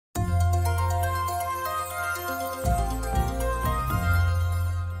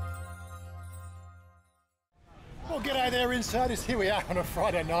there, insiders. Here we are on a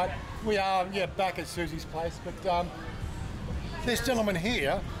Friday night. We are, back at Susie's place. But this gentleman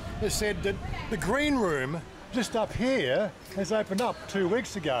here has said that the green room just up here has opened up 2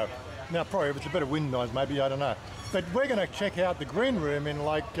 weeks ago. Now, probably if it's a bit of wind noise, maybe, I don't know. But we're going to check out the green room in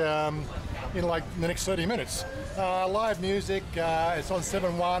like the next 30 minutes. Live music. It's on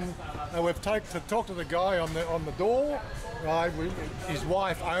 7-1. We've talked to the guy on the door. Right, his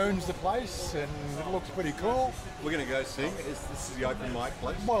wife owns the place, and it looks pretty cool. We're going to go sing. This is the open mic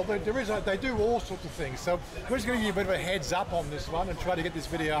place. Well, they do all sorts of things. So we're just going to give you a bit of a heads up on this one and try to get this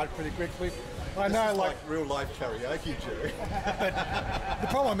video out pretty quickly. I know, this is like real life karaoke, Jerry. The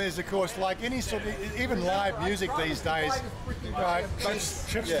problem is, of course, like any sort of, even live music these days, right,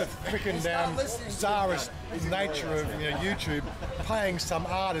 trips the freaking down czarist nature of YouTube, paying some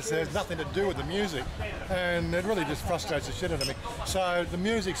artist that has nothing to do with the music, and it really just frustrates the shit out of me. So the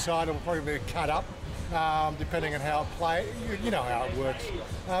music side will probably be cut up, depending on how it plays. You know how it works.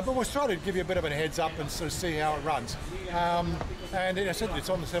 But we'll try to give you a bit of a heads up and sort of see how it runs. And I said it's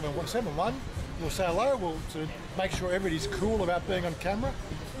on the 7-1. We'll say hello, we'll sort of make sure everybody's cool about being on camera.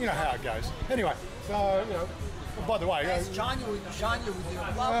 You know how it goes. Anyway, so, by the way... Chanya with you,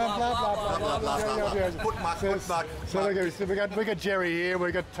 blah, blah, blah. So we got Jerry here,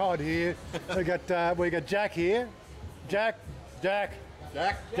 we got Todd here, we got Jack here. Jack. Jack.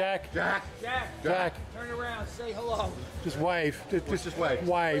 Turn around, say hello. Just wave. Just wave.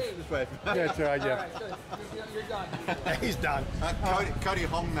 Wave. Just wave. That's right, yeah. All right, good. You're done. He's done. Cody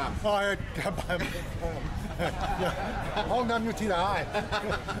Hong Nam. Hong Nam Yuti Hai.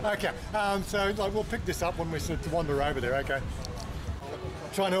 Okay, so we'll pick this up when we sort of wander over there, okay?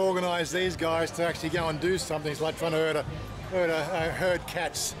 Trying to organise these guys to actually go and do something. It's like trying to herd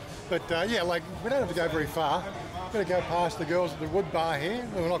cats. But we don't have to go very far. We're going to go past the girls at the wood bar here.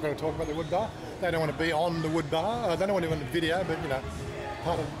 We're not going to talk about the wood bar. They don't want to be on the wood bar. They don't want to be on the video, but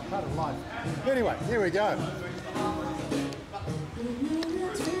part of life. Anyway, here we go.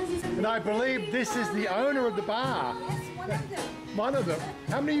 And I believe this is the owner of the bar. Yes, One of them.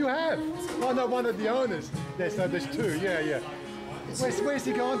 How many do you have? Oh no, one of the owners. There's two. Yeah. Where's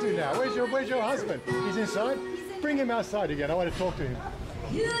he gone to now? Where's your husband? He's inside. Bring him outside again. I want to talk to him.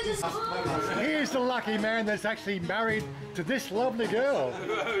 Here's the lucky man that's actually married to this lovely girl.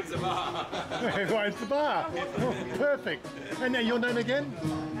 Who owns the bar? Who owns the bar? Oh, perfect. And now your name again?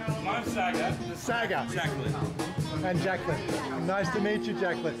 I'm Saga. Saga. Jacqueline. And Jacqueline. Nice to meet you,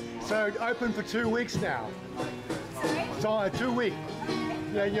 Jacqueline. So open for 2 weeks now. So 2 weeks.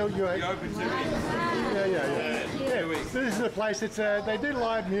 Yeah, you're open 2 weeks. Yeah. 2 weeks. So this is the place. They do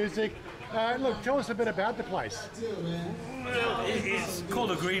live music. Look, tell us a bit about the place. It's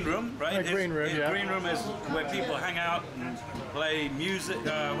called a green room, right? A green room, yeah. Green room is where people hang out and play music.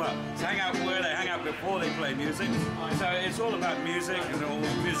 It's hang out where they hang out before they play music. So it's all about music and all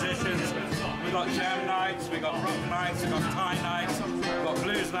musicians. We've got jam nights, we've got rock nights, we've got Thai nights, we've got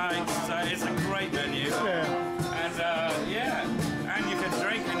blues nights. So it's a great venue. Yeah. And you can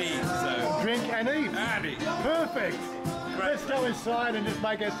drink and eat. So drink and eat. And eat. Perfect. Let's go inside and just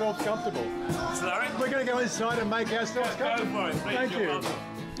make ourselves comfortable. Sorry? We're going to go inside and make ourselves comfortable. Go for it, please. Thank you.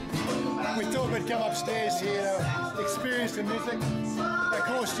 We thought we'd come upstairs here, experience the music. Of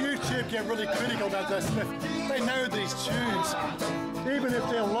course, YouTube get really critical about this stuff. They know these tunes, even if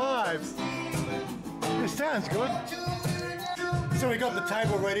they're live. It sounds good. So we got the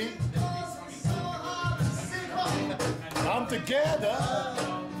table ready. Come together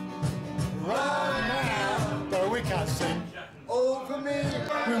right now. Though we can't sing. Over me.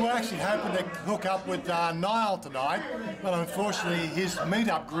 We were actually hoping to hook up with Niall tonight, but unfortunately his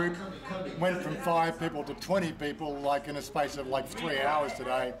meetup group went from 5 people to 20 people, like in a space of like 3 hours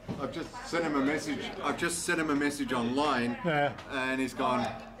today. I've just sent him a message online, and he's gone,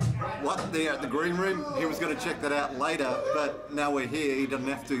 what, there at the green room? He was going to check that out later, but now we're here, he doesn't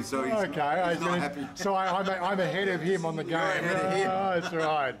have to, so he's not happy. So I'm ahead of him on the game. You're ahead of him. Oh, that's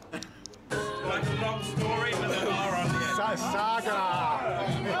right. Like a long story with an R on the end. Saga!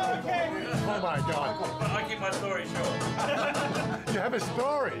 Oh my God. But I keep my story short. You have a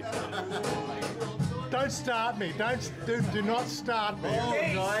story? Don't start me. Do not start me. Oh,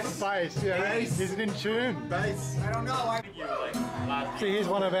 nice. Bass. Yeah. Bass. Is it in tune? Bass. I don't know. See, here's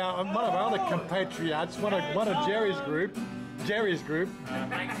one of our other compatriots. One of Jerry's group. Our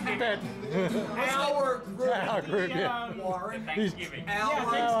group, yeah. Warren.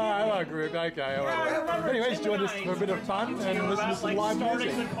 Our group, okay. All right. Anyway, he's joined us for a bit of fun and listen to some live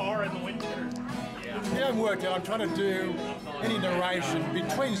music. the car in the winter. You haven't worked out. I'm trying to do any narration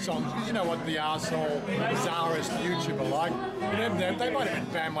between songs, because you know what the arsehole Tsarist YouTuber like. They might have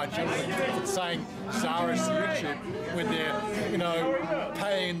been banned my channel for saying Tsarist YouTube with their, you know,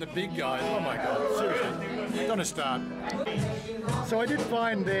 paying the big guys. Oh my God, seriously, gonna start. So I did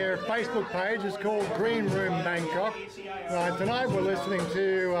find their Facebook page. It's called Green Room Bangkok. Tonight we're listening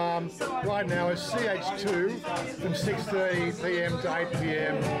to, right now is CH2 from 6:30 PM to 8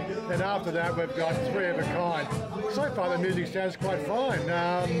 PM. And after that we've got Three of a Kind. So far the music sounds quite fine.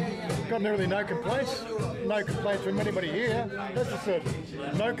 Got really no complaints. No complaints from anybody here. That's just it.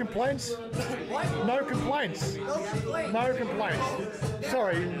 No complaints? No complaints. No complaints.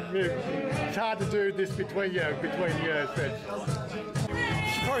 Sorry, it's hard to do this between you, You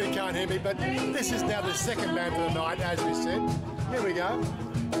probably can't hear me, but this is now the second band for the night, as we said. Here we go.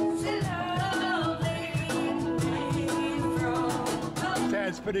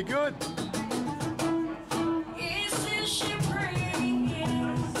 Sounds pretty good.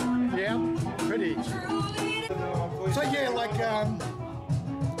 Yeah, pretty. So yeah, like,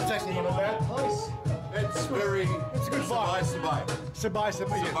 it's actually not a bad place. It's very... It's a good vibe. Sabai.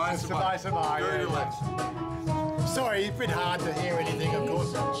 Very relaxed. Sorry, it's a bit hard to hear anything, of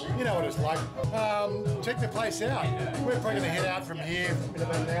course. You know what it's like. Check the place out. We're probably going to head out from here in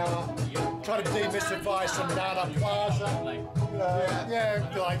about an hour. Try to demystify some Nana Plaza.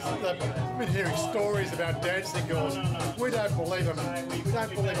 I've been hearing stories about dancing girls. We don't believe them. We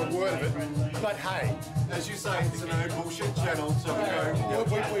don't believe a word of it. But hey, as you say, it's a no bullshit channel, so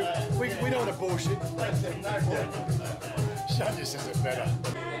we don't want to bullshit. Chanya says it better.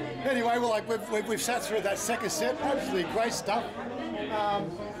 Anyway, well, like we've sat through that second set. Absolutely great stuff.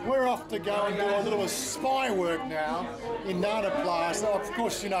 We're off to go and do a little spy work now in Nana Plaza. Of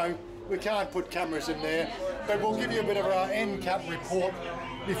course, you know, we can't put cameras in there, but we'll give you a bit of our end cap report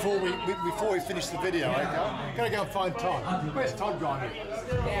before we finish the video. Okay? Gotta go and find Todd. Where's Todd gone?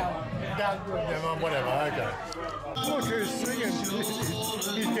 Down, whatever. Okay. Look who's singing.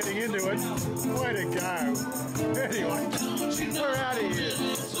 He's getting into it. Way to go. Anyway, we're out of here.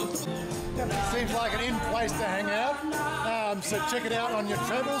 Seems like an in place to hang out. So check it out on your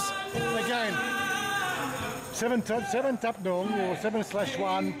travels. And again, 7 Tapnung or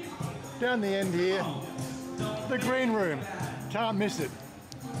 7/1 down the end here. The Green Room. Can't miss it.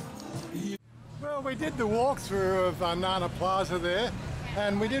 Well, we did the walkthrough of Nana Plaza there,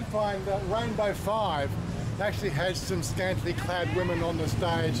 and we did find that Rainbow 5 actually had some scantily clad women on the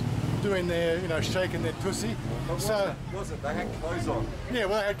stage doing their, you know, shaking their tussie. So was it? They had clothes on. Yeah,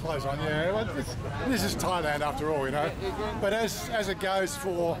 well, they had clothes on. Yeah, well, this is Thailand after all, you know. But as it goes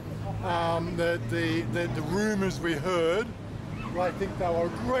for the rumours we heard, I think they were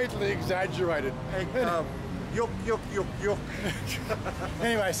greatly exaggerated. Yuck.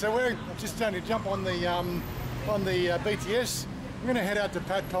 Anyway, so we're just going to jump on the BTS. We're going to head out to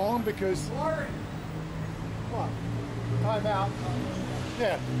Patong because what? Time out.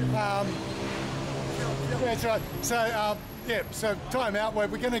 Yeah. That's right. So so time out. We're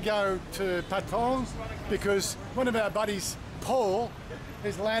going to go to Patong because one of our buddies, Paul,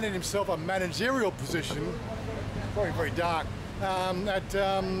 has landed himself a managerial position. Very, very dark. At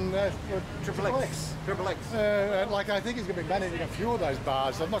Triple X. Like I think he's going to be managing a few of those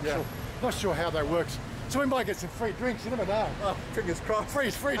bars. I'm not sure how that works. So we might get some free drinks. You never know. Oh, fingers crossed.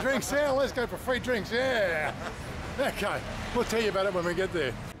 Free drinks. Yeah, let's go for free drinks. Yeah. Okay, we'll tell you about it when we get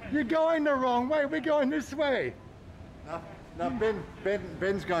there. You're going the wrong way. We're going this way. No,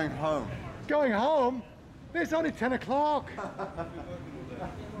 Ben's going home. Going home? It's only 10 o'clock.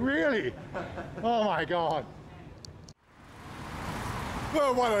 Really? Oh my God.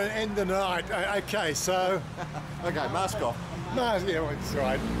 Well, why don't I end the night? Okay, so... Okay, mask off. Mask, yeah, well, it's all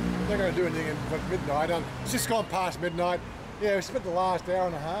right. They're going to do anything at midnight. It's just gone past midnight. Yeah, we spent the last hour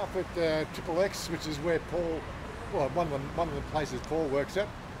and a half at Triple X, which is where Paul... Well, one of the places Paul works at.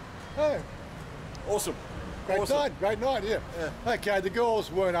 Oh. Awesome. Great night, yeah. Okay, the girls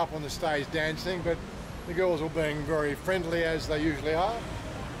weren't up on the stage dancing, but the girls were being very friendly, as they usually are.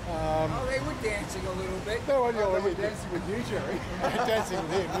 They were dancing a little bit. They were dancing with you, Jerry. Dancing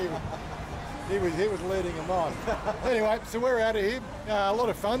with him. He was leading them on. Anyway, so we're out of here. A lot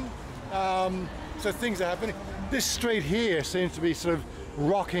of fun. So things are happening. This street here seems to be sort of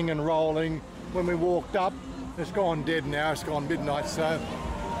rocking and rolling. When we walked up, it's gone dead now. It's gone midnight. So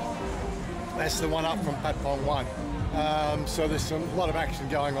that's the one up from Patpong 1. So there's a lot of action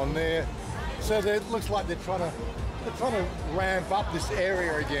going on there. So it looks like they're trying to ramp up this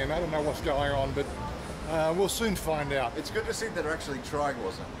area again. I don't know what's going on, but we'll soon find out. It's good to see that they're actually trying,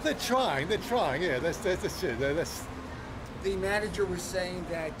 wasn't it? They're trying, yeah, that's it. The manager was saying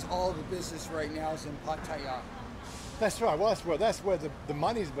that all the business right now is in Pattaya. That's right. Well, that's where the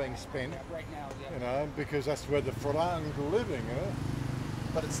money's being spent. Right now, yeah. You know, because that's where the Frangs are living. You know.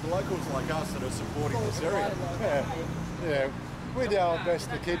 But it's the locals like us that are supporting this area. Yeah. We do our best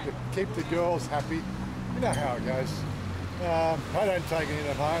to keep the girls happy. You know how it goes. I don't take it in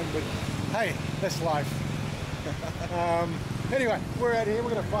at home, but hey, that's life. Anyway, we're out here. We're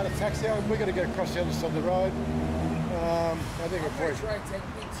going to find a taxi. We're going to get across the other side of the road. I think we're I'm try to take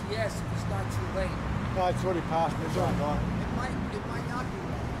BTS if it's not too late. No, it's already past me. It's all right. It might not be.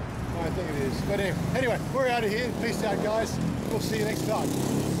 I think it is. But anyway, we're out of here. Peace out, guys. We'll see you next time.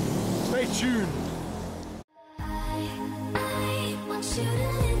 Stay tuned. I want you to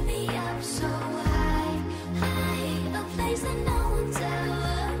live